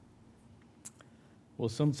Well,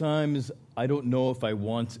 sometimes I don't know if I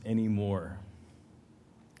want any more.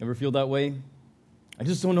 Ever feel that way? I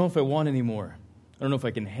just don't know if I want any more. I don't know if I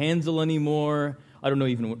can handle any more. I don't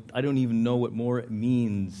even know what more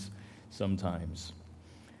means sometimes.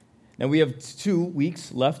 Now we have 2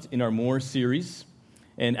 weeks left in our More series.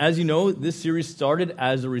 And as you know, this series started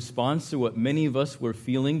as a response to what many of us were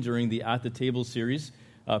feeling during the At the Table series,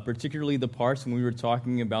 particularly the parts when we were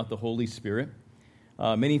talking about the Holy Spirit.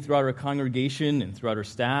 Many throughout our congregation and throughout our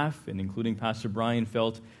staff, and including Pastor Brian,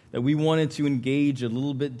 felt that we wanted to engage a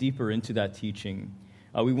little bit deeper into that teaching.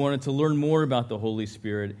 We wanted to learn more about the Holy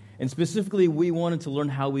Spirit, and specifically, we wanted to learn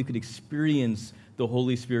how we could experience the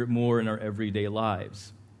Holy Spirit more in our everyday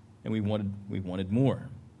lives. And we wanted more.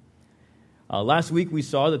 Last week, we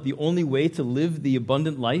saw that the only way to live the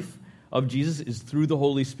abundant life of Jesus is through the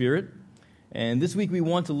Holy Spirit. And this week we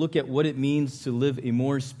want to look at what it means to live a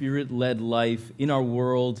more Spirit-led life in our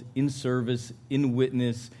world, in service, in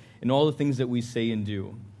witness, in all the things that we say and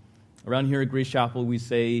do. Around here at Grace Chapel, we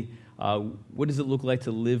say, what does it look like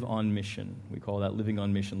to live on mission? We call that living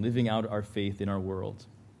on mission, living out our faith in our world.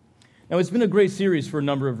 Now, it's been a great series for a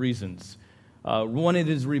number of reasons. One, it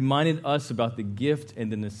has reminded us about the gift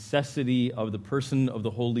and the necessity of the person of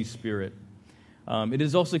the Holy Spirit. It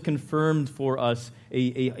has also confirmed for us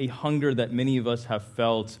a hunger that many of us have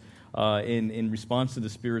felt in response to the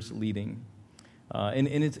Spirit's leading. And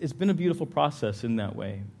it's been a beautiful process in that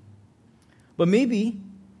way. But maybe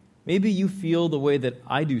you feel the way that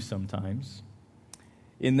I do sometimes,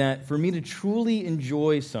 in that for me to truly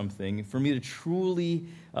enjoy something, for me to truly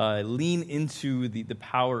lean into the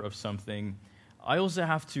power of something, I also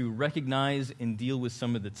have to recognize and deal with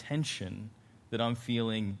some of the tension that I'm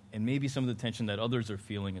feeling, and maybe some of the tension that others are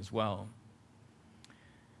feeling as well.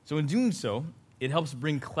 So in doing so, it helps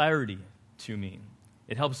bring clarity to me.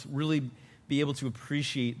 It helps really be able to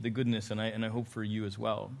appreciate the goodness, and I hope for you as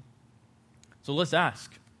well. So let's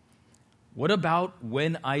ask, what about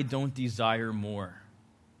when I don't desire more?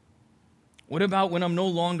 What about when I'm no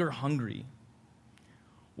longer hungry?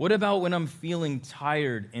 What about when I'm feeling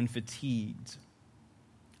tired and fatigued?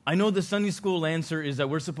 I know the Sunday school answer is that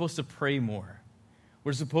we're supposed to pray more.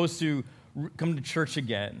 We're supposed to come to church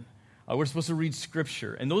again. We're supposed to read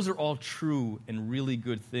Scripture. And those are all true and really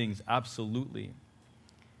good things, absolutely.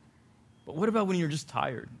 But what about when you're just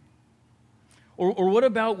tired? Or what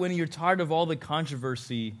about when you're tired of all the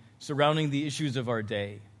controversy surrounding the issues of our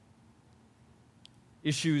day?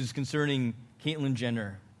 Issues concerning Caitlyn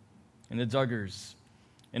Jenner and the Duggars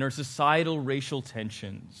and our societal racial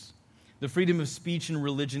tensions, the freedom of speech and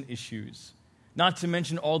religion issues, not to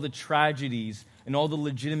mention all the tragedies and all the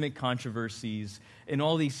legitimate controversies and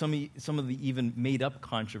all some of the even made-up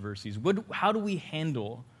controversies. How do we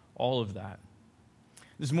handle all of that?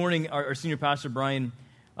 This morning, our senior pastor, Brian,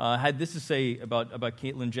 had this to say about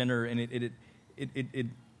Caitlyn Jenner, and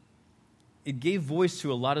it gave voice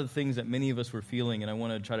to a lot of the things that many of us were feeling, and I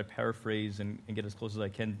want to try to paraphrase and get as close as I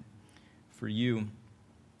can for you.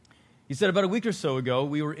 He said, about a week or so ago,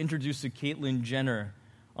 we were introduced to Caitlyn Jenner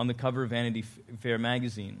on the cover of Vanity Fair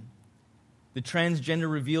magazine. The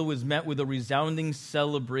transgender reveal was met with a resounding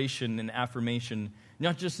celebration and affirmation,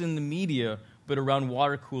 not just in the media, but around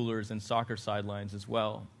water coolers and soccer sidelines as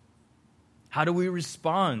well. How do we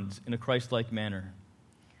respond in a Christ-like manner?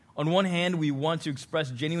 On one hand, we want to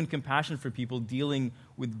express genuine compassion for people dealing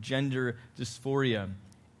with gender dysphoria,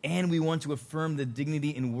 and we want to affirm the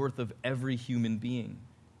dignity and worth of every human being.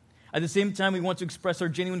 At the same time, we want to express our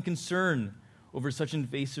genuine concern over such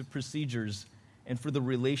invasive procedures and for the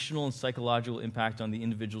relational and psychological impact on the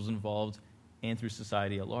individuals involved and through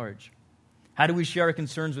society at large. How do we share our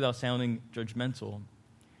concerns without sounding judgmental?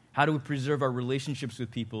 How do we preserve our relationships with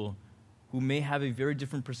people who may have a very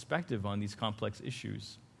different perspective on these complex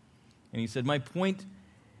issues? And he said, my point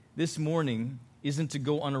this morning isn't to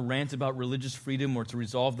go on a rant about religious freedom or to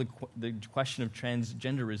resolve the question of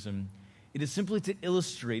transgenderism. It is simply to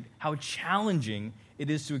illustrate how challenging it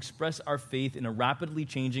is to express our faith in a rapidly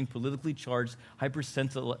changing, politically charged,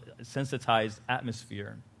 hypersensitized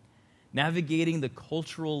atmosphere. Navigating the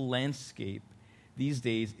cultural landscape these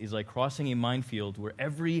days is like crossing a minefield where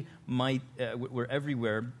every night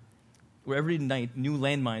new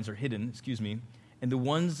landmines are hidden, and the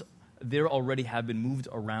ones there already have been moved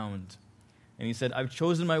around. And he said, I've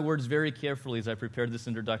chosen my words very carefully as I prepared this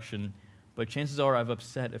introduction, but chances are I've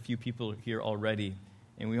upset a few people here already,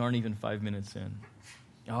 and we aren't even 5 minutes in.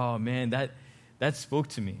 Oh, man, that spoke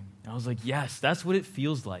to me. I was like, yes, that's what it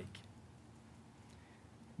feels like.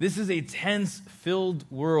 This is a tense-filled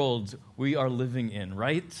world we are living in,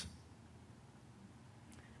 right?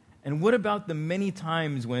 And what about the many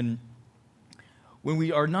times when when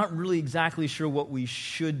we are not really exactly sure what we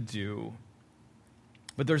should do,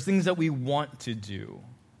 but there's things that we want to do.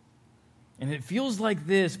 And it feels like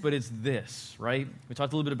this, but it's this, right? We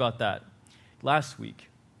talked a little bit about that last week.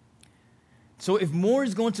 So if more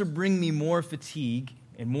is going to bring me more fatigue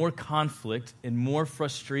and more conflict and more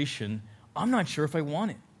frustration, I'm not sure if I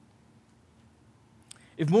want it.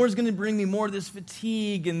 If more is going to bring me more of this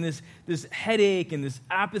fatigue and this headache and this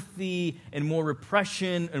apathy and more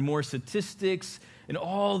repression and more statistics and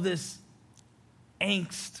all this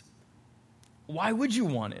angst, why would you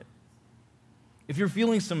want it? If you're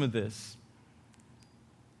feeling some of this,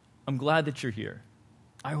 I'm glad that you're here.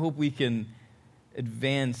 I hope we can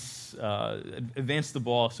advance the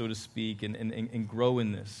ball, so to speak, and grow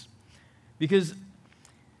in this. Because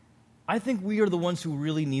I think we are the ones who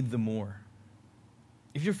really need the more.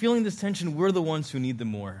 If you're feeling this tension, we're the ones who need the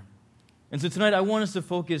more. And so tonight I want us to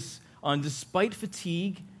focus on, despite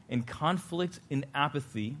fatigue and conflict and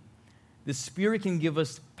apathy, the Spirit can give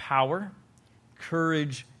us power,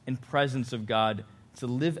 courage, and presence of God to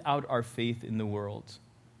live out our faith in the world.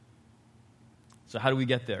 So how do we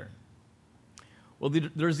get there? Well,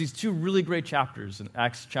 there's these two really great chapters in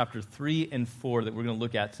Acts chapter 3 and 4 that we're going to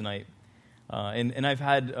look at tonight. And I've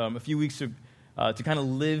had a few weeks to kind of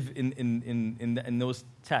live in those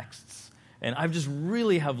texts. And I've just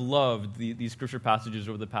really have loved these scripture passages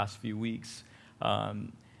over the past few weeks.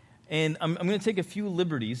 And I'm going to take a few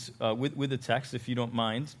liberties with the text, if you don't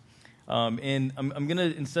mind. And I'm going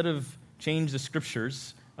to, instead of change the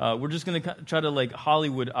scriptures, we're just going to try to like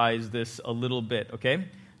Hollywoodize this a little bit, okay?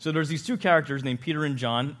 So there's these two characters named Peter and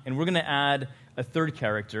John, and we're going to add a third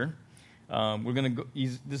character.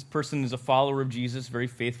 This person is a follower of Jesus, very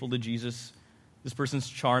faithful to Jesus. This person's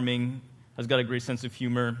charming, has got a great sense of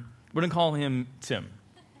humor. We're going to call him Tim,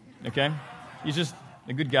 okay? He's just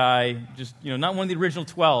a good guy, just, not one of the original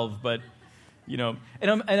 12, but,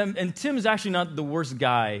 and Tim is actually not the worst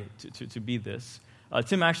guy to be this.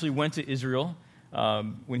 Tim actually went to Israel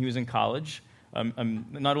when he was in college. I'm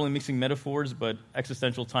not only mixing metaphors, but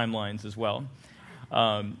existential timelines as well.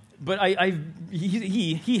 But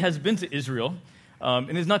he has been to Israel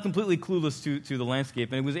and is not completely clueless to the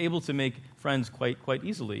landscape, and was able to make friends quite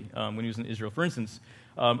easily when he was in Israel. For instance,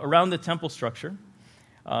 around the temple structure,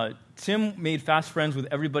 Tim made fast friends with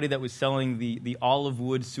everybody that was selling the olive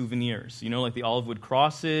wood souvenirs, like the olive wood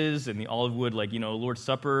crosses and the olive wood, Lord's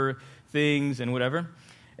Supper things and whatever.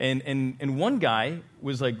 And one guy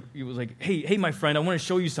was like, hey, my friend, I want to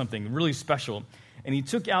show you something really special. And he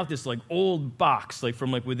took out this old box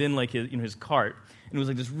from within his cart, and it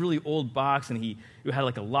was this really old box, and it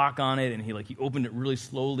had a lock on it, and he opened it really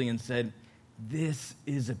slowly and said, "This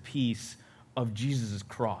is a piece of Jesus'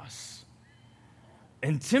 cross."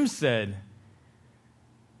 And Tim said,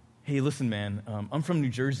 "Hey, listen, man, I'm from New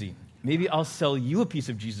Jersey. Maybe I'll sell you a piece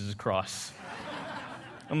of Jesus' cross."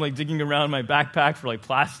 I'm digging around my backpack for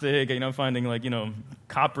plastic, finding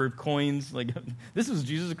copper coins. This was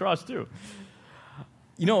Jesus' cross too.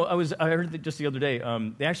 I heard that just the other day.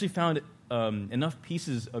 They actually found enough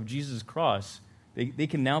pieces of Jesus' cross. They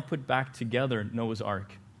can now put back together Noah's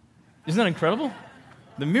Ark. Isn't that incredible?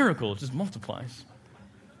 The miracle just multiplies.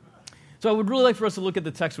 So I would really like for us to look at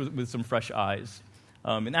the text with some fresh eyes.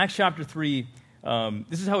 In Acts chapter 3,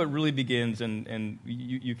 this is how it really begins, and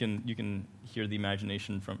you can hear the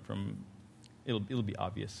imagination from it'll be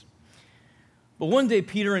obvious. But one day,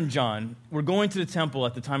 Peter and John were going to the temple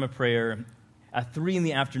at the time of prayer at 3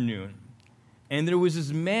 p.m, and there was this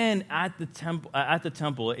man at the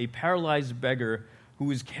temple, a paralyzed beggar who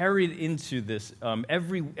was carried into this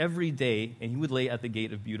every day, and he would lay at the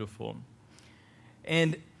gate of Beautiful.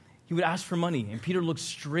 And he would ask for money, and Peter looked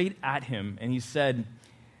straight at him, and he said,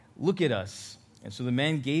 "Look at us." And so the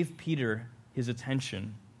man gave Peter his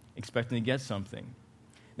attention, expecting to get something.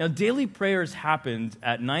 Now, daily prayers happened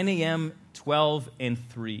at 9 a.m., 12, and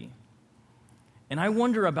 3. And I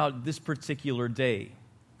wonder about this particular day.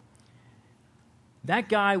 That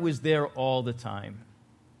guy was there all the time.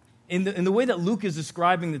 In the way that Luke is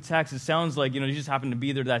describing the text, it sounds like, he just happened to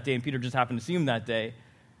be there that day, and Peter just happened to see him that day.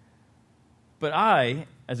 But I,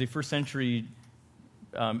 as a first century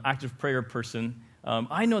active prayer person,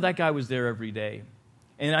 I know that guy was there every day.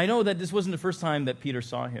 And I know that this wasn't the first time that Peter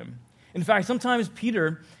saw him. In fact, sometimes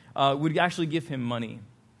Peter would actually give him money.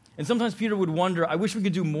 And sometimes Peter would wonder, I wish we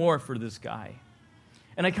could do more for this guy.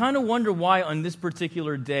 And I kind of wonder why on this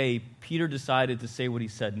particular day, Peter decided to say what he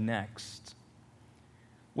said next.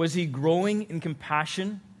 Was he growing in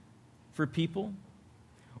compassion for people?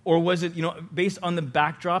 Or was it, based on the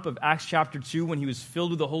backdrop of Acts chapter 2, when he was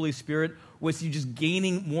filled with the Holy Spirit, was he just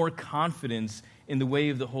gaining more confidence in the way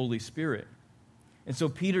of the Holy Spirit? And so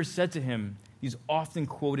Peter said to him, these often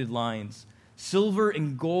quoted lines. Silver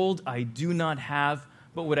and gold I do not have,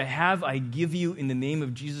 but what I have I give you in the name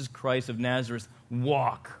of Jesus Christ of Nazareth.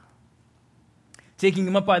 Walk. Taking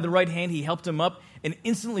him up by the right hand, he helped him up, and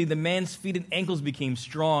instantly the man's feet and ankles became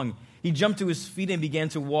strong. He jumped to his feet and began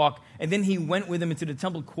to walk, and then he went with him into the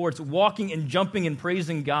temple courts, walking and jumping and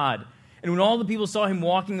praising God. And when all the people saw him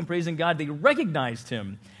walking and praising God, they recognized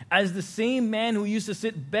him as the same man who used to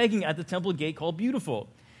sit begging at the temple gate called Beautiful.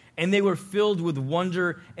 And they were filled with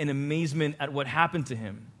wonder and amazement at what happened to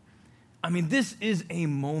him. I mean, this is a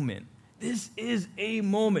moment. This is a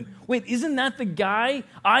moment. Wait, isn't that the guy?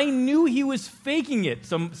 I knew he was faking it,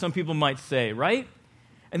 some people might say, right?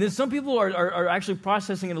 And then some people are actually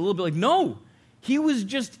processing it a little bit like, no, he was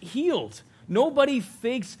just healed. Nobody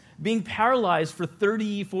fakes being paralyzed for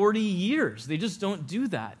 30, 40 years. They just don't do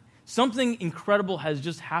that. Something incredible has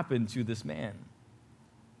just happened to this man.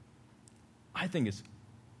 I think it's,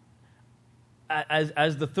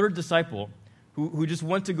 as the third disciple, who just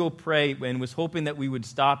went to go pray and was hoping that we would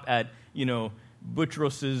stop at,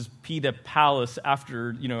 Buttros's Pita Palace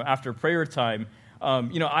after prayer time.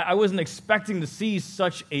 I wasn't expecting to see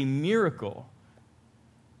such a miracle,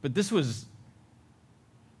 but this was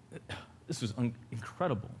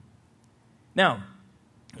incredible. Now,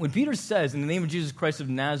 when Peter says, in the name of Jesus Christ of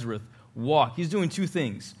Nazareth, walk, he's doing two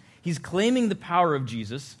things. He's claiming the power of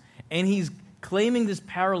Jesus, and he's claiming this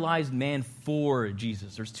paralyzed man for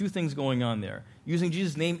Jesus. There's two things going on there. Using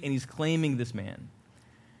Jesus' name, and he's claiming this man.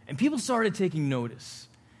 And people started taking notice.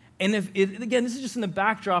 And again, this is just in the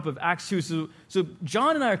backdrop of Acts 2. So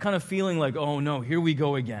John and I are kind of feeling like, oh no, here we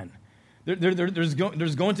go again. There's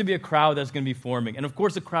going to be a crowd that's going to be forming. And of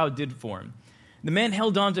course, a crowd did form. The man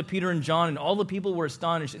held on to Peter and John, and all the people were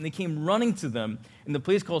astonished, and they came running to them in the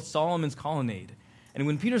place called Solomon's Colonnade. And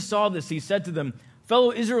when Peter saw this, he said to them,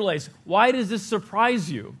 fellow Israelites, why does this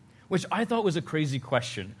surprise you? Which I thought was a crazy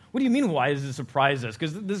question. What do you mean, why does it surprise us?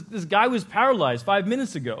 Because this guy was paralyzed 5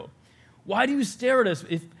 minutes ago. Why do you stare at us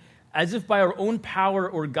as if by our own power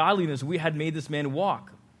or godliness we had made this man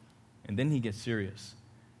walk? And then he gets serious.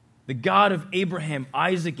 The God of Abraham,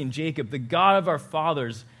 Isaac, and Jacob, the God of our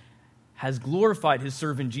fathers, has glorified his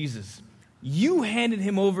servant Jesus. You handed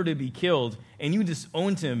him over to be killed, and you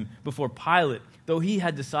disowned him before Pilate, though he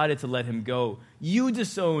had decided to let him go. You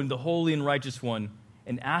disowned the holy and righteous one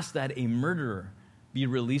and asked that a murderer be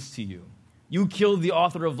released to you. You killed the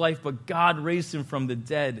author of life, but God raised him from the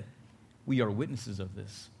dead. We are witnesses of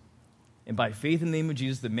this. And by faith in the name of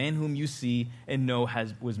Jesus, the man whom you see and know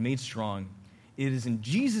was made strong. It is in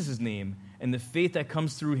Jesus' name and the faith that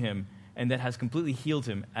comes through him and that has completely healed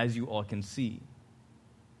him, as you all can see.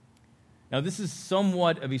 Now, this is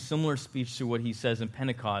somewhat of a similar speech to what he says in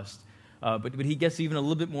Pentecost, but he gets even a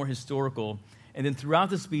little bit more historical. And then throughout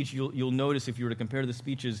the speech, you'll notice, if you were to compare the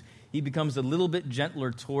speeches, he becomes a little bit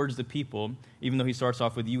gentler towards the people, even though he starts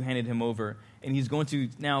off with, you handed him over. And he's going to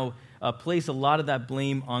now place a lot of that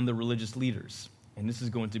blame on the religious leaders. And this is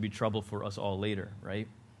going to be trouble for us all later, right?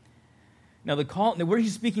 Now, where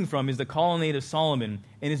he's speaking from is the Colonnade of Solomon,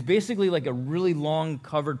 and it's basically like a really long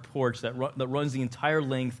covered porch that runs the entire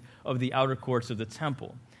length of the outer courts of the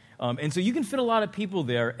temple. And so you can fit a lot of people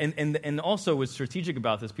there, and also what's strategic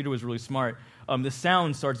about this, Peter was really smart, the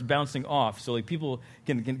sound starts bouncing off, so like people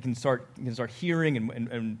can start hearing,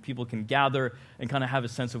 and people can gather and kind of have a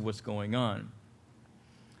sense of what's going on.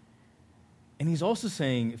 And he's also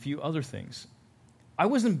saying a few other things. I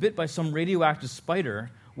wasn't bit by some radioactive spider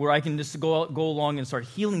where I can just go along and start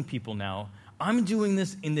healing people now. I'm doing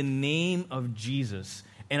this in the name of Jesus,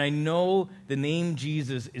 and I know the name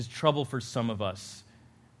Jesus is trouble for some of us.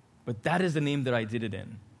 But that is the name that I did it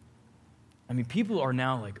in. I mean, people are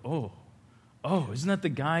now like, oh, isn't that the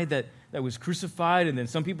guy that was crucified and then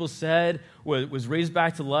some people said was raised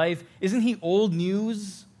back to life? Isn't he old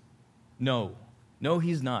news? No,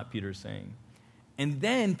 he's not, Peter's saying. And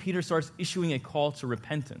then Peter starts issuing a call to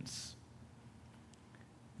repentance.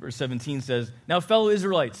 Verse 17 says, now, fellow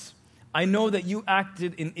Israelites, I know that you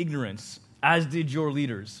acted in ignorance, as did your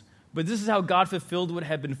leaders. But this is how God fulfilled what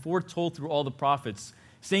had been foretold through all the prophets,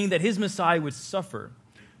 saying that his Messiah would suffer.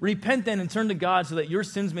 Repent then and turn to God so that your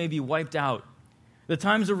sins may be wiped out. The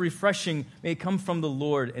times of refreshing may come from the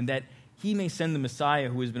Lord, and that he may send the Messiah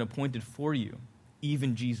who has been appointed for you,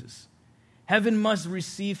 even Jesus. Heaven must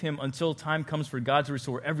receive him until time comes for God to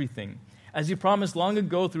restore everything, as he promised long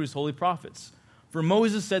ago through his holy prophets. For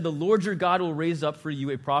Moses said, the Lord your God will raise up for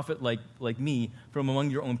you a prophet like me from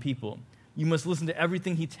among your own people. You must listen to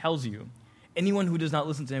everything he tells you. Anyone who does not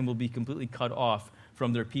listen to him will be completely cut off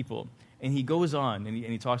from their people. And he goes on, and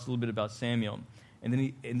he talks a little bit about Samuel.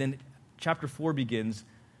 And then chapter 4 begins.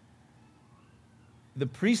 the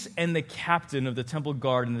priests and the captain of the temple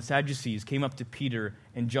guard and the Sadducees came up to Peter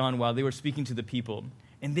and John while they were speaking to the people.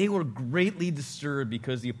 And they were greatly disturbed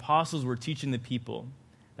because the apostles were teaching the people.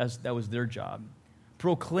 That was their job.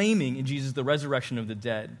 Proclaiming in Jesus the resurrection of the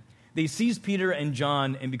dead. They seized Peter and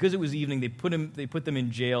John, and because it was evening, they put them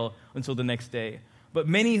in jail until the next day. But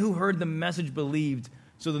many who heard the message believed,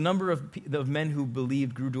 so the number of men who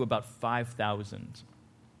believed grew to about 5,000.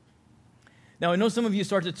 Now, I know some of you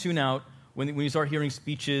start to tune out when you start hearing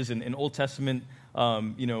speeches and Old Testament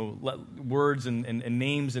words and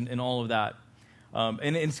names and all of that.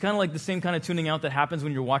 And it's kind of like the same kind of tuning out that happens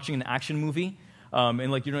when you're watching an action movie.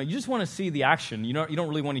 You just want to see the action. You don't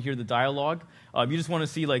really want to hear the dialogue. You just want to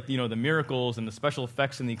see the miracles and the special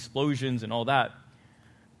effects and the explosions and all that.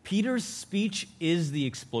 Peter's speech is the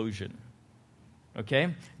explosion.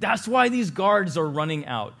 Okay? That's why these guards are running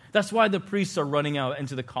out. That's why the priests are running out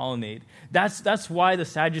into the colonnade. That's why the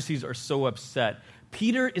Sadducees are so upset.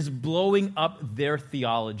 Peter is blowing up their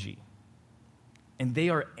theology. And they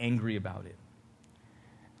are angry about it.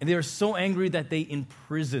 And they are so angry that they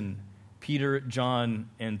imprison Peter, John,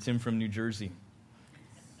 and Tim from New Jersey.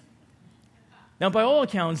 Now, by all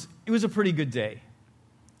accounts, it was a pretty good day.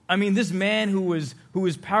 I mean, this man who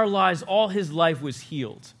was paralyzed all his life was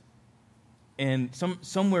healed. And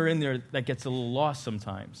somewhere in there, that gets a little lost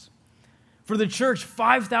sometimes. For the church,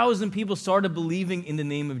 5,000 people started believing in the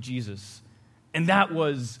name of Jesus. And that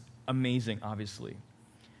was amazing, obviously.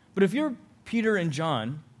 But if you're Peter and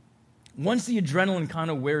John, once the adrenaline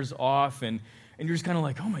kind of wears off and you're just kind of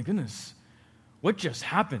like, oh my goodness, what just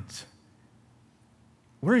happened?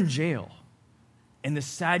 We're in jail. And the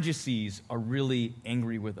Sadducees are really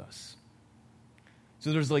angry with us.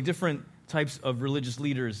 So there's different types of religious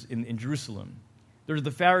leaders in Jerusalem. There's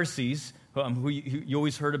the Pharisees, who you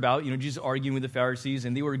always heard about, Jesus arguing with the Pharisees,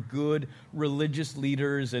 and they were good religious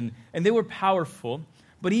leaders, and they were powerful,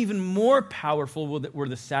 but even more powerful were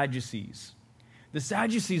the Sadducees. The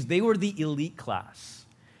Sadducees, they were the elite class.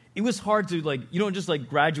 It was hard to, you don't just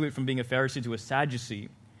graduate from being a Pharisee to a Sadducee.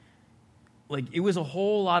 It was a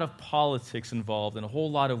whole lot of politics involved and a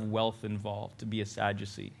whole lot of wealth involved to be a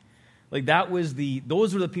Sadducee.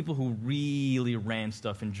 Those were the people who really ran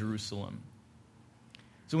stuff in Jerusalem.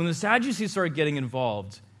 So when the Sadducees started getting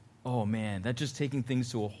involved, oh man, that's just taking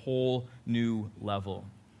things to a whole new level.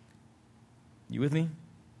 You with me?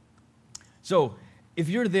 So if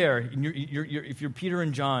you're there, and if you're Peter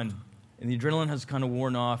and John, and the adrenaline has kind of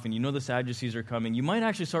worn off, and you know the Sadducees are coming, you might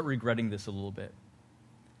actually start regretting this a little bit.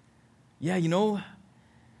 Yeah,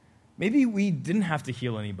 maybe we didn't have to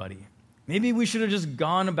heal anybody. Maybe we should have just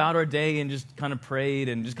gone about our day and just kind of prayed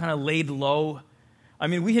and just kind of laid low. I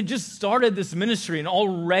mean, we had just started this ministry and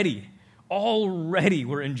already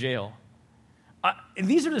we're in jail. And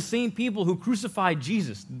these are the same people who crucified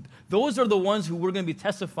Jesus. Those are the ones who we're going to be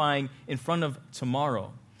testifying in front of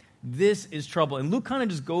tomorrow. This is trouble. And Luke kind of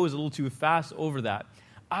just goes a little too fast over that.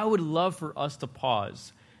 I would love for us to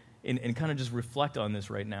pause and kind of just reflect on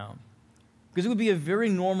this right now. Because it would be a very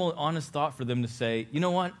normal, honest thought for them to say, you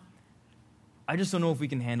know what? I just don't know if we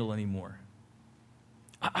can handle anymore.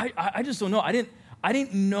 I just don't know. I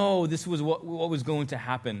didn't know this was what was going to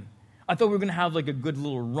happen. I thought we were going to have a good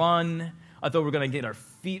little run. I thought we were going to get our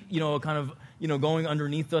feet, going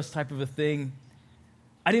underneath us type of a thing.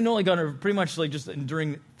 I didn't know, pretty much just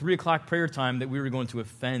during 3 o'clock prayer time that we were going to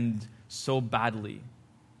offend so badly.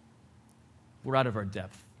 We're out of our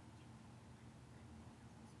depth.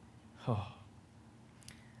 Oh.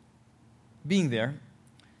 Being there,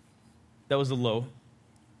 that was the low.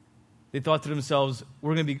 They thought to themselves,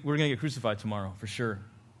 we're going to get crucified tomorrow, for sure.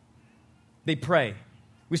 They pray.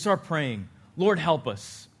 We start praying. Lord, help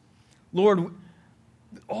us. Lord,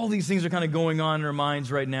 all these things are kind of going on in our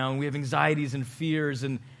minds right now, and we have anxieties and fears,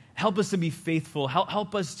 and help us to be faithful.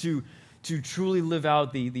 Help us to truly live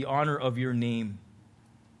out the honor of your name.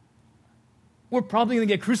 We're probably going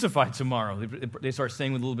to get crucified tomorrow, they start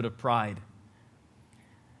saying with a little bit of pride.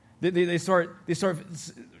 They start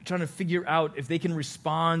trying to figure out if they can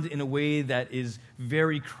respond in a way that is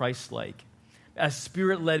very Christ-like. As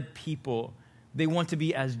Spirit-led people, they want to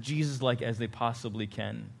be as Jesus-like as they possibly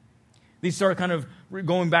can. They start kind of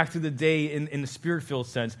going back through the day in the Spirit-filled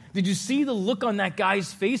sense. Did you see the look on that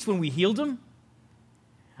guy's face when we healed him?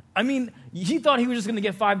 I mean, he thought he was just going to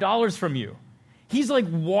get $5 from you. He's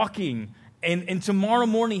walking. And tomorrow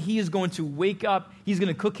morning, he is going to wake up. He's going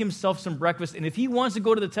to cook himself some breakfast. And if he wants to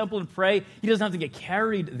go to the temple and pray, he doesn't have to get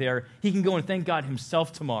carried there. He can go and thank God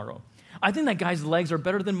himself tomorrow. I think that guy's legs are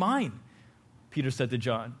better than mine, Peter said to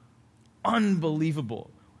John. Unbelievable.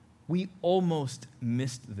 We almost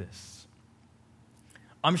missed this.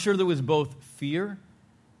 I'm sure there was both fear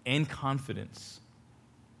and confidence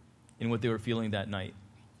in what they were feeling that night.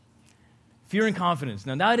 Fear and confidence.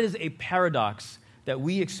 Now, that is a paradox that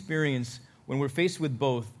we experience when we're faced with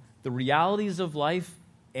both the realities of life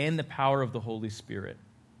and the power of the Holy Spirit.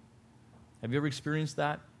 Have you ever experienced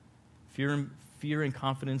that? Fear and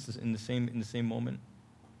confidence is in the same moment.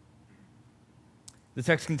 The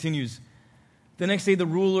text continues. The next day, the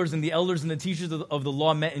rulers and the elders and the teachers of the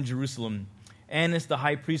law met in Jerusalem. Annas, the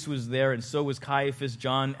high priest, was there, and so was Caiaphas,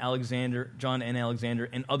 John and Alexander,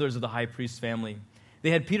 and others of the high priest's family. They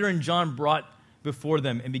had Peter and John brought before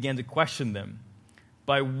them and began to question them.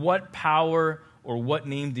 By what power or what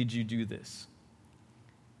name did you do this?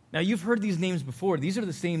 Now, you've heard these names before. These are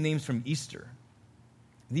the same names from Easter.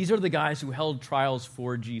 These are the guys who held trials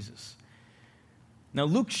for Jesus. Now,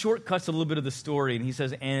 Luke shortcuts a little bit of the story, and he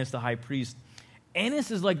says Annas, the high priest. Annas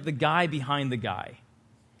is like the guy behind the guy,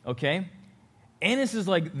 okay? Annas is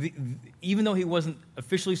like, even though he wasn't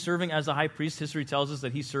officially serving as a high priest, history tells us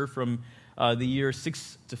that he served from the year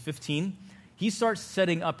 6 to 15. He starts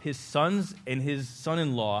setting up his sons and his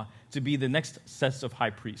son-in-law to be the next sets of high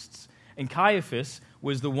priests. And Caiaphas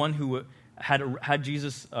was the one who had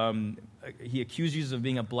Jesus, he accused Jesus of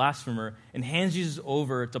being a blasphemer and hands Jesus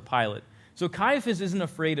over to Pilate. So Caiaphas isn't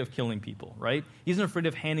afraid of killing people, right? He isn't afraid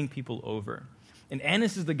of handing people over. And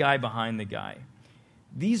Annas is the guy behind the guy.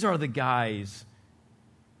 These are the guys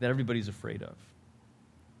that everybody's afraid of.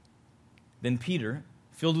 Then Peter,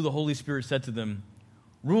 filled with the Holy Spirit, said to them,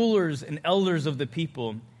 "Rulers and elders of the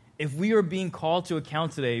people, if we are being called to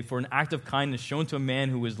account today for an act of kindness shown to a man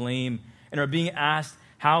who was lame and are being asked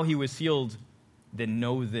how he was healed, then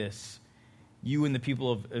know this, you and the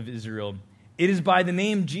people of Israel. It is by the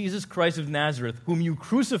name Jesus Christ of Nazareth, whom you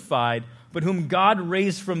crucified, but whom God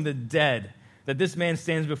raised from the dead, that this man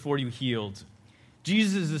stands before you healed.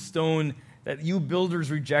 Jesus is the stone that you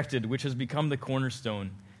builders rejected, which has become the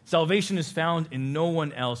cornerstone. Salvation is found in no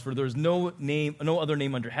one else, for there is no other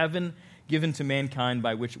name under heaven given to mankind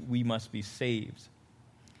by which we must be saved."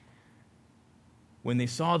 When they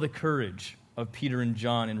saw the courage of Peter and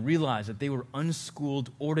John and realized that they were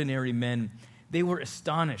unschooled, ordinary men, they were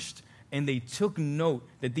astonished, and they took note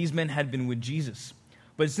that these men had been with Jesus.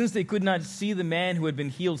 But since they could not see the man who had been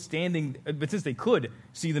healed standing,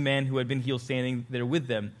 there with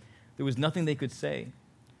them, there was nothing they could say.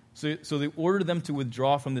 So they ordered them to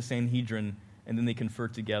withdraw from the Sanhedrin, and then they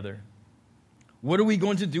conferred together. "What are we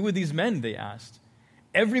going to do with these men?" they asked.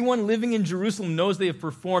 "Everyone living in Jerusalem knows they have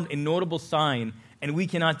performed a notable sign, and we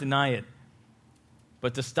cannot deny it.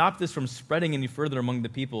 But to stop this from spreading any further among the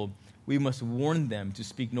people, we must warn them to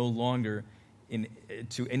speak no longer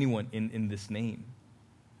to anyone in this name."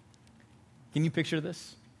 Can you picture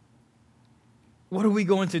this? What are we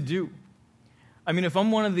going to do? I mean, if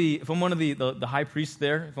I'm one of the high priests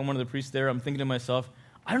there, if I'm one of the priests there, I'm thinking to myself,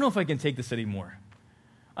 I don't know if I can take this anymore.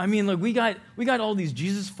 I mean, like we got all these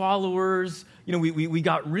Jesus followers. You know, we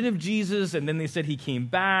got rid of Jesus, and then they said he came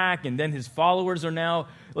back, and then his followers are now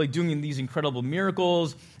like doing these incredible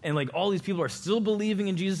miracles, and like all these people are still believing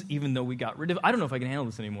in Jesus, even though we got rid of. I don't know if I can handle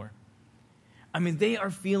this anymore. I mean, they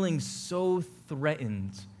are feeling so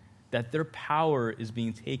threatened that their power is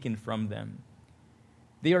being taken from them.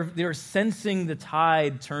 They are sensing the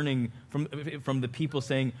tide turning from the people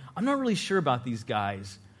saying, I'm not really sure about these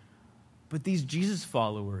guys, but these Jesus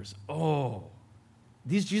followers,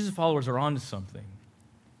 these Jesus followers are onto something.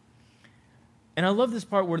 And I love this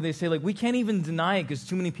part where they say, like, we can't even deny it because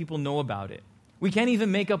too many people know about it. We can't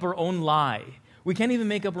even make up our own lie. We can't even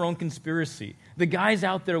make up our own conspiracy. The guy's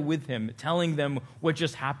out there with him telling them what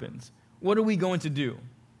just happened. What are we going to do?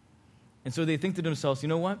 And so they think to themselves, you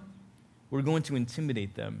know what? We're going to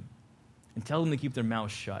intimidate them and tell them to keep their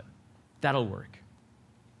mouths shut. That'll work.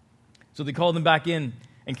 So they called them back in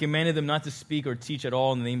and commanded them not to speak or teach at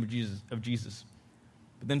all in the name of Jesus.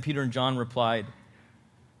 But then Peter and John replied,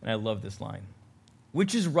 and I love this line,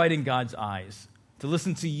 "Which is right in God's eyes, to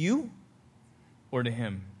listen to you or to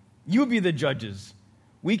him? You be the judges.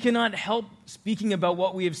 We cannot help speaking about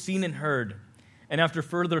what we have seen and heard." And after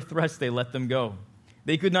further threats, they let them go.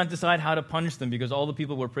 They could not decide how to punish them because all the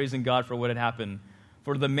people were praising God for what had happened.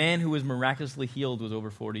 For the man who was miraculously healed was over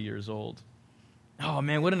 40 years old. Oh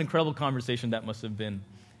man, what an incredible conversation that must have been.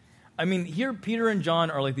 I mean, here Peter and John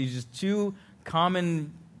are like these just two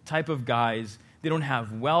common type of guys. They don't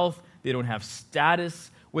have wealth. They don't have status.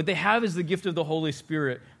 What they have is the gift of the Holy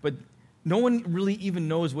Spirit, but no one really even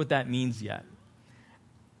knows what that means yet.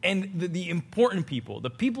 And the important people, the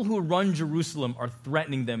people who run Jerusalem, are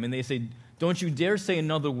threatening them, and they say, don't you dare say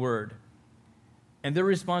another word. And their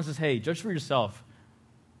response is, hey, judge for yourself.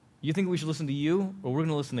 You think we should listen to you, or we're going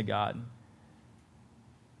to listen to God?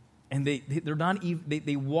 And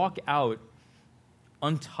they walk out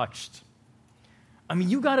untouched. I mean,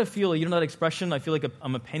 you got to feel, you know that expression, I feel like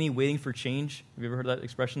I'm a penny waiting for change? Have you ever heard that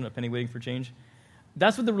expression, a penny waiting for change?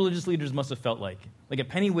 That's what the religious leaders must have felt like a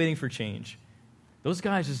penny waiting for change. Those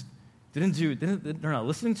guys just they're not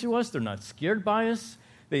listening to us, they're not scared by us,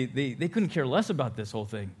 they couldn't care less about this whole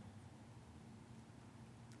thing.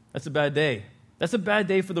 That's a bad day. That's a bad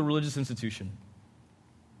day for the religious institution.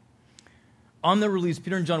 On their release,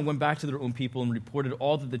 Peter and John went back to their own people and reported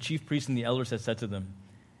all that the chief priests and the elders had said to them.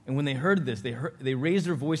 And when they heard this, they raised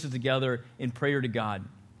their voices together in prayer to God.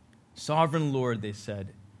 Sovereign Lord, they said,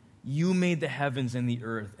 you made the heavens and the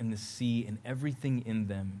earth and the sea and everything in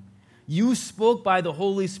them. You spoke by the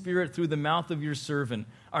Holy Spirit through the mouth of your servant,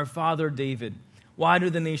 our father David. Why do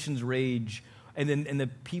the nations rage and the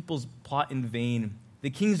peoples plot in vain? The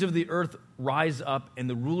kings of the earth rise up and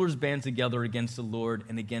the rulers band together against the Lord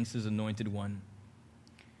and against his anointed one.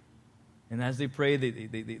 And as they prayed,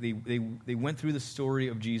 they went through the story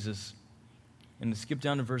of Jesus. And to skip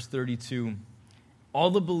down to verse 32, all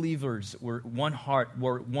the believers were one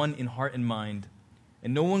in heart and mind.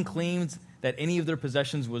 And no one claimed that any of their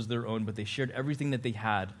possessions was their own, but they shared everything that they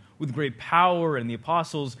had with great power, and the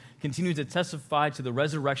apostles continued to testify to the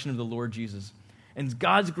resurrection of the Lord Jesus. And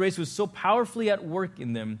God's grace was so powerfully at work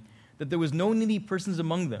in them that there was no needy persons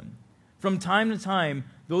among them. From time to time,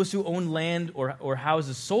 those who owned land or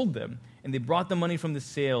houses sold them, and they brought the money from the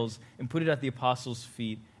sales and put it at the apostles'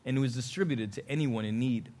 feet, and it was distributed to anyone in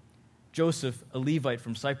need. Joseph, a Levite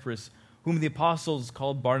from Cyprus, whom the apostles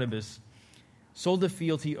called Barnabas, sold the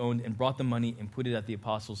field he owned and brought the money and put it at the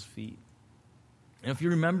apostles' feet. And if you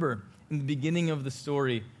remember, in the beginning of the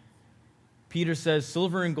story, Peter says,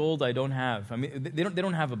 silver and gold I don't have. I mean, they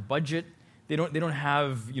don't have a budget. They don't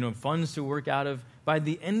have funds to work out of. By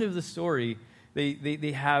the end of the story,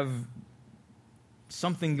 they have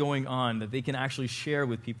something going on that they can actually share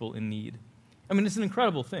with people in need. I mean, it's an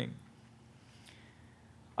incredible thing.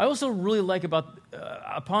 I also really like about,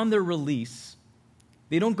 upon their release,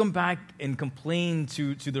 they don't come back and complain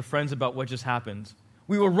to their friends about what just happened.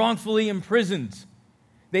 We were wrongfully imprisoned.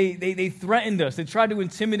 They threatened us. They tried to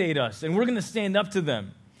intimidate us, and we're going to stand up to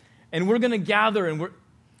them. And we're going to gather, and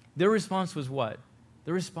their response was what?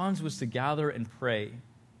 Their response was to gather and pray.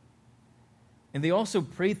 And they also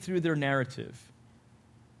prayed through their narrative.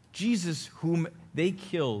 Jesus, whom they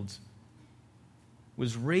killed,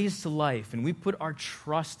 was raised to life, and we put our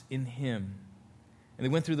trust in him. And they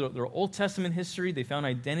went through their Old Testament history. They found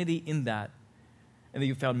identity in that, and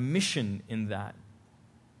they found mission in that.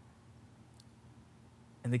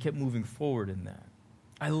 And they kept moving forward in that.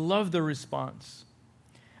 I love their response.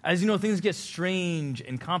 As you know, things get strange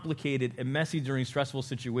and complicated and messy during stressful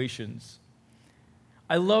situations.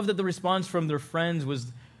 I love that the response from their friends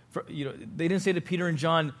was, they didn't say to Peter and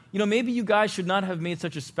John, maybe you guys should not have made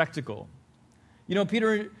such a spectacle.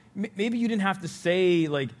 Peter, maybe you didn't have to say,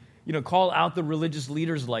 call out the religious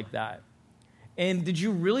leaders like that. And did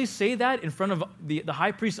you really say that in front of the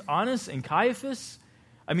high priest Annas and Caiaphas?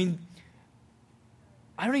 I mean,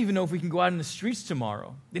 I don't even know if we can go out in the streets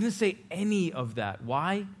tomorrow. They didn't say any of that.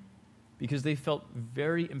 Why? Because they felt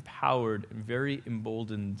very empowered and very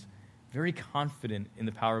emboldened, very confident in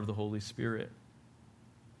the power of the Holy Spirit.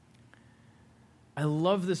 I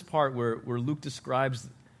love this part where Luke describes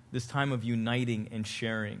this time of uniting and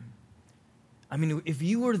sharing. I mean, if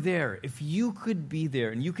you were there, if you could be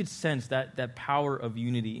there and you could sense that power of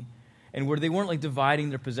unity, and where they weren't dividing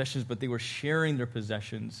their possessions, but they were sharing their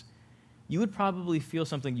possessions, you would probably feel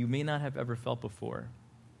something you may not have ever felt before.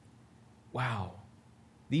 Wow,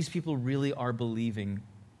 these people really are believing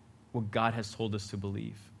what God has told us to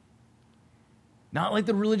believe. Not like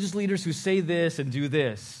the religious leaders who say this and do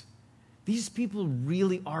this. These people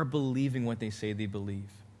really are believing what they say they believe.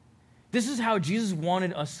 This is how Jesus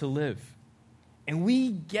wanted us to live. And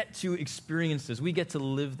we get to experience this. We get to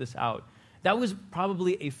live this out. That was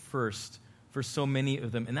probably a first for so many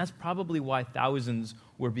of them. And that's probably why thousands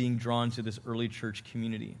were being drawn to this early church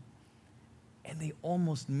community. And they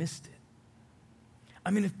almost missed it.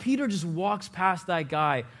 I mean, if Peter just walks past that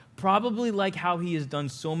guy, probably like how he has done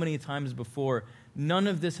so many times before, none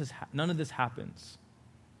of this happens.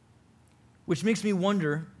 Which makes me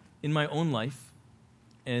wonder in my own life,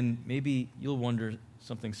 and maybe you'll wonder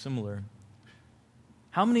something similar.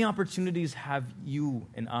 How many opportunities have you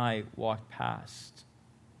and I walked past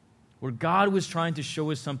where God was trying to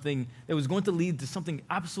show us something that was going to lead to something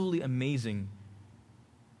absolutely amazing,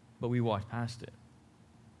 but we walked past it?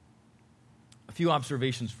 A few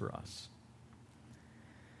observations for us.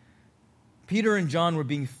 Peter and John were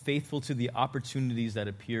being faithful to the opportunities that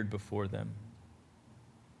appeared before them.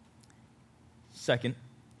 Second,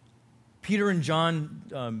 Peter and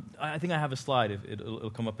John, I think I have a slide. It'll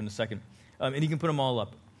come up in a second. And you can put them all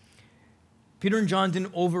up. Peter and John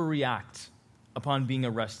didn't overreact upon being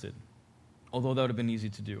arrested, although that would have been easy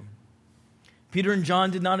to do. Peter and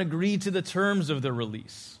John did not agree to the terms of their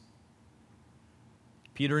release.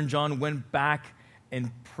 Peter and John went back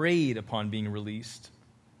and prayed upon being released.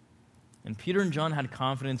 And Peter and John had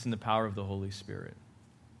confidence in the power of the Holy Spirit.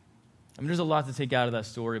 I mean, there's a lot to take out of that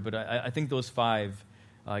story, but I think those five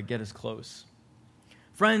get us close.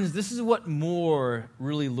 Friends, this is what more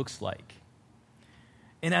really looks like.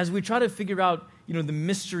 And as we try to figure out, the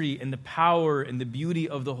mystery and the power and the beauty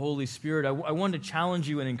of the Holy Spirit, I want to challenge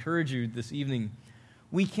you and encourage you this evening.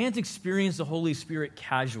 We can't experience the Holy Spirit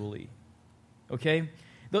casually, okay?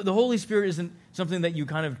 The Holy Spirit isn't something that you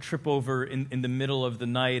kind of trip over in the middle of the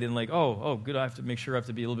night and good, I have to make sure I have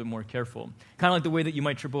to be a little bit more careful. Kind of like the way that you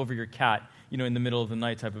might trip over your cat, in the middle of the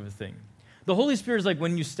night type of a thing. The Holy Spirit is like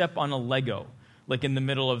when you step on a Lego, like in the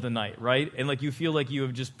middle of the night, right? And like you feel like you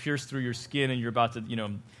have just pierced through your skin and you're about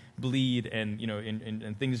to, bleed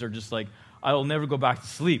and things are just like, I will never go back to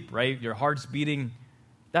sleep, right? Your heart's beating.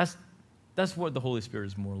 That's what the Holy Spirit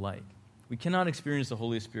is more like. We cannot experience the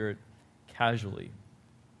Holy Spirit casually.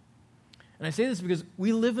 And I say this because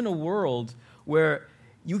we live in a world where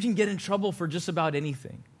you can get in trouble for just about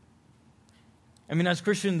anything. I mean, as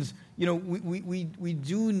Christians, we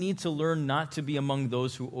do need to learn not to be among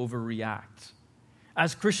those who overreact.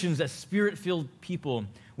 As Christians, as Spirit-filled people,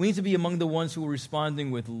 we need to be among the ones who are responding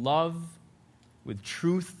with love, with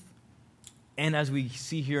truth, and as we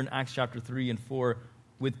see here in Acts chapter 3 and 4,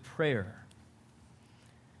 with prayer.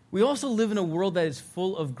 We also live in a world that is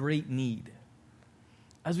full of great need.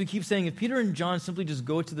 As we keep saying, if Peter and John simply just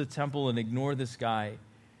go to the temple and ignore this guy,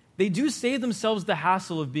 they do save themselves the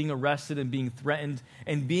hassle of being arrested and being threatened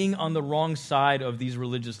and being on the wrong side of these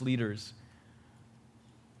religious leaders.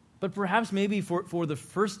 But perhaps maybe for the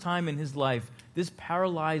first time in his life, this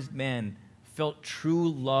paralyzed man felt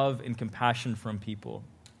true love and compassion from people.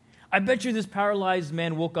 I bet you this paralyzed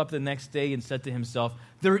man woke up the next day and said to himself,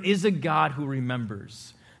 there is a God who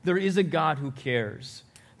remembers. There is a God who cares.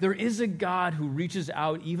 There is a God who reaches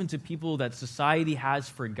out even to people that society has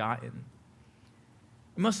forgotten.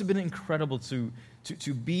 It must have been incredible to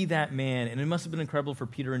be that man, and it must have been incredible for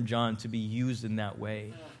Peter and John to be used in that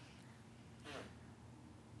way.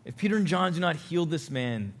 If Peter and John do not heal this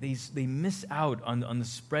man, they miss out on the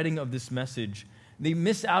spreading of this message. They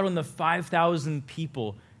miss out on the 5,000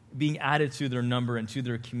 people being added to their number and to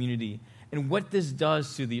their community, and what this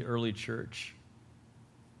does to the early church.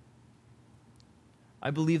 I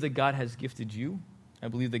believe that God has gifted you. I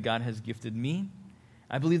believe that God has gifted me.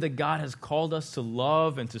 I believe that God has called us to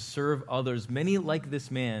love and to serve others, many like this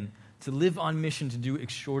man, to live on mission to do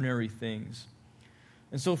extraordinary things.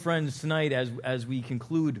 And so, friends, tonight as we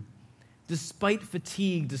conclude, despite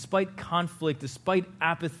fatigue, despite conflict, despite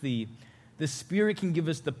apathy, the Spirit can give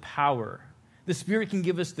us the power. The Spirit can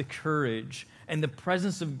give us the courage and the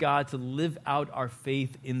presence of God to live out our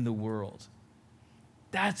faith in the world.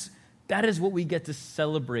 That is what we get to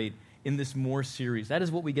celebrate in this More series. That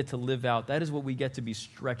is what we get to live out. That is what we get to be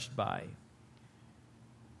stretched by.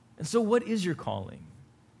 And so what is your calling?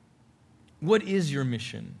 What is your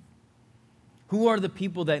mission? Who are the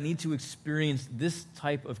people that need to experience this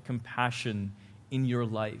type of compassion in your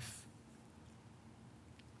life?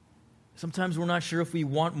 Sometimes we're not sure if we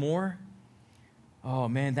want more. Oh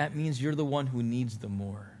man, that means you're the one who needs the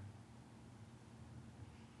more.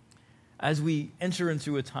 As we enter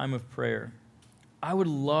into a time of prayer, I would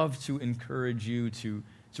love to encourage you to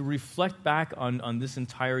reflect back on this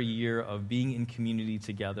entire year of being in community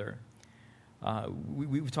together.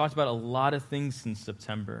 We've talked about a lot of things since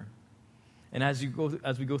September. And as we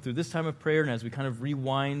go through this time of prayer, and as we kind of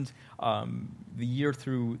rewind the year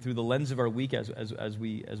through the lens of our week, as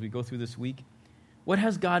we go through this week, what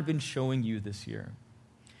has God been showing you this year?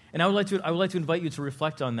 And I would like to invite you to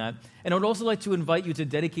reflect on that, and I would also like to invite you to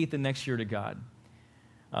dedicate the next year to God.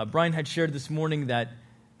 Brian had shared this morning that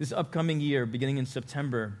this upcoming year, beginning in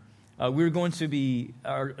September, we're going to be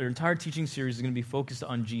our entire teaching series is going to be focused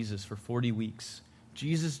on Jesus for 40 weeks.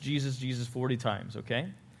 Jesus, Jesus, Jesus, 40 times. Okay.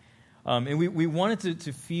 And we wanted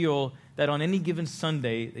to feel that on any given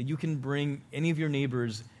Sunday that you can bring any of your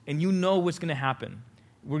neighbors and you know what's going to happen.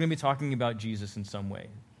 We're going to be talking about Jesus in some way.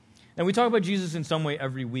 And we talk about Jesus in some way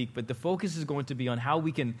every week, but the focus is going to be on how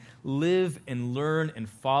we can live and learn and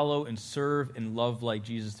follow and serve and love like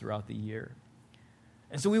Jesus throughout the year.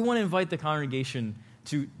 And so we want to invite the congregation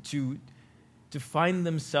to find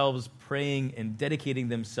themselves praying and dedicating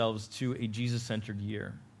themselves to a Jesus-centered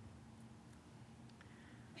year.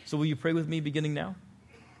 So will you pray with me beginning now?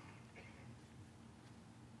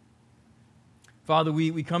 Father,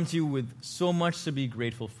 we come to you with so much to be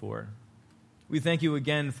grateful for. We thank you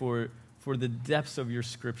again for the depths of your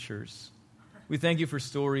scriptures. We thank you for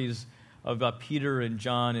stories about Peter and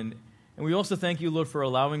John, and we also thank you, Lord, for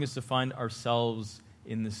allowing us to find ourselves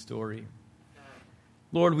in this story.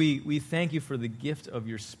 Lord, we thank you for the gift of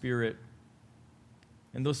your Spirit.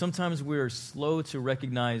 And though sometimes we're slow to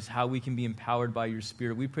recognize how we can be empowered by your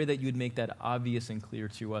Spirit, we pray that you would make that obvious and clear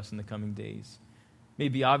to us in the coming days. May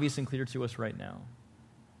it be obvious and clear to us right now.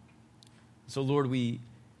 So, Lord,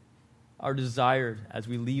 our desire as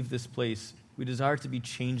we leave this place, we desire to be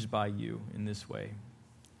changed by you in this way.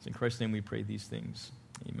 It's in Christ's name we pray these things.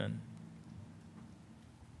 Amen.